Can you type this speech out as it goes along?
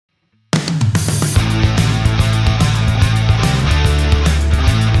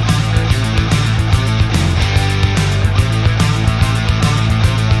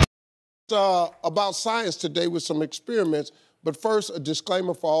about science today with some experiments, but first, a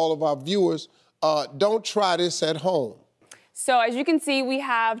disclaimer for all of our viewers. Don't try this at home. So as you can see, we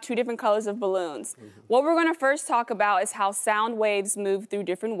have two different colors of balloons. What we're gonna first talk about is how sound waves move through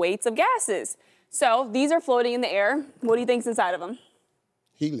different weights of gases. So these are floating in the air. What do you think's inside of them?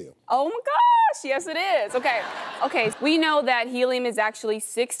 Helium. Oh my gosh, yes it is. Okay, we know that helium is actually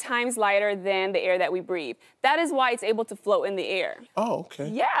 6 times lighter than the air that we breathe. That is why it's able to float in the air. Oh, okay.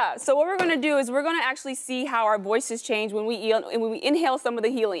 Yeah, so what we're gonna do is we're gonna actually see how our voices change when we inhale some of the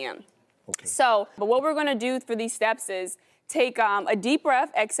helium. Okay. So, but what we're gonna do for these steps is take a deep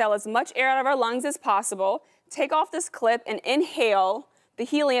breath, exhale as much air out of our lungs as possible, take off this clip and inhale the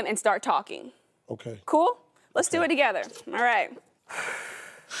helium and start talking. Okay. Cool? Let's do it together. All right.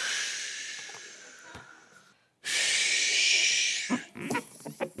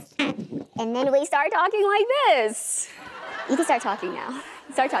 And then we start talking like this. You can start talking now.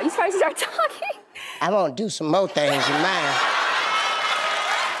 Start talking. You start talking. I want to do some more things in mine.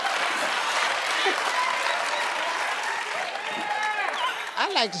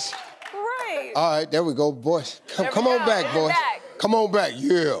 I like to. Right. All right, there we go, boys. Come on back, boys. Come on back.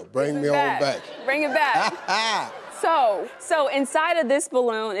 Yeah, bring me on back. Bring it back. So inside of this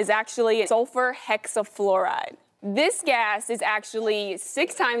balloon is actually sulfur hexafluoride. This gas is actually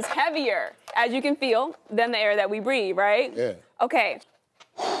 6 times heavier, as you can feel, than the air that we breathe, right? Yeah. Okay.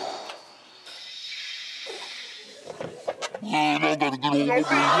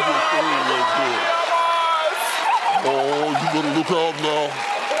 Oh, you better look out now.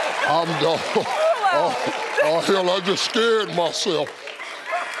 I'm done. Oh, hell, I just scared myself.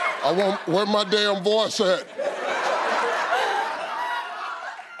 Where my damn voice at?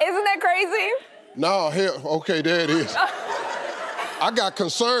 Isn't that crazy? No, here, okay, there it is. I got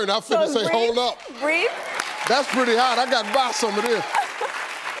concerned. I finna say, breathe, hold up. Breathe. That's pretty hot. I got to buy some of this.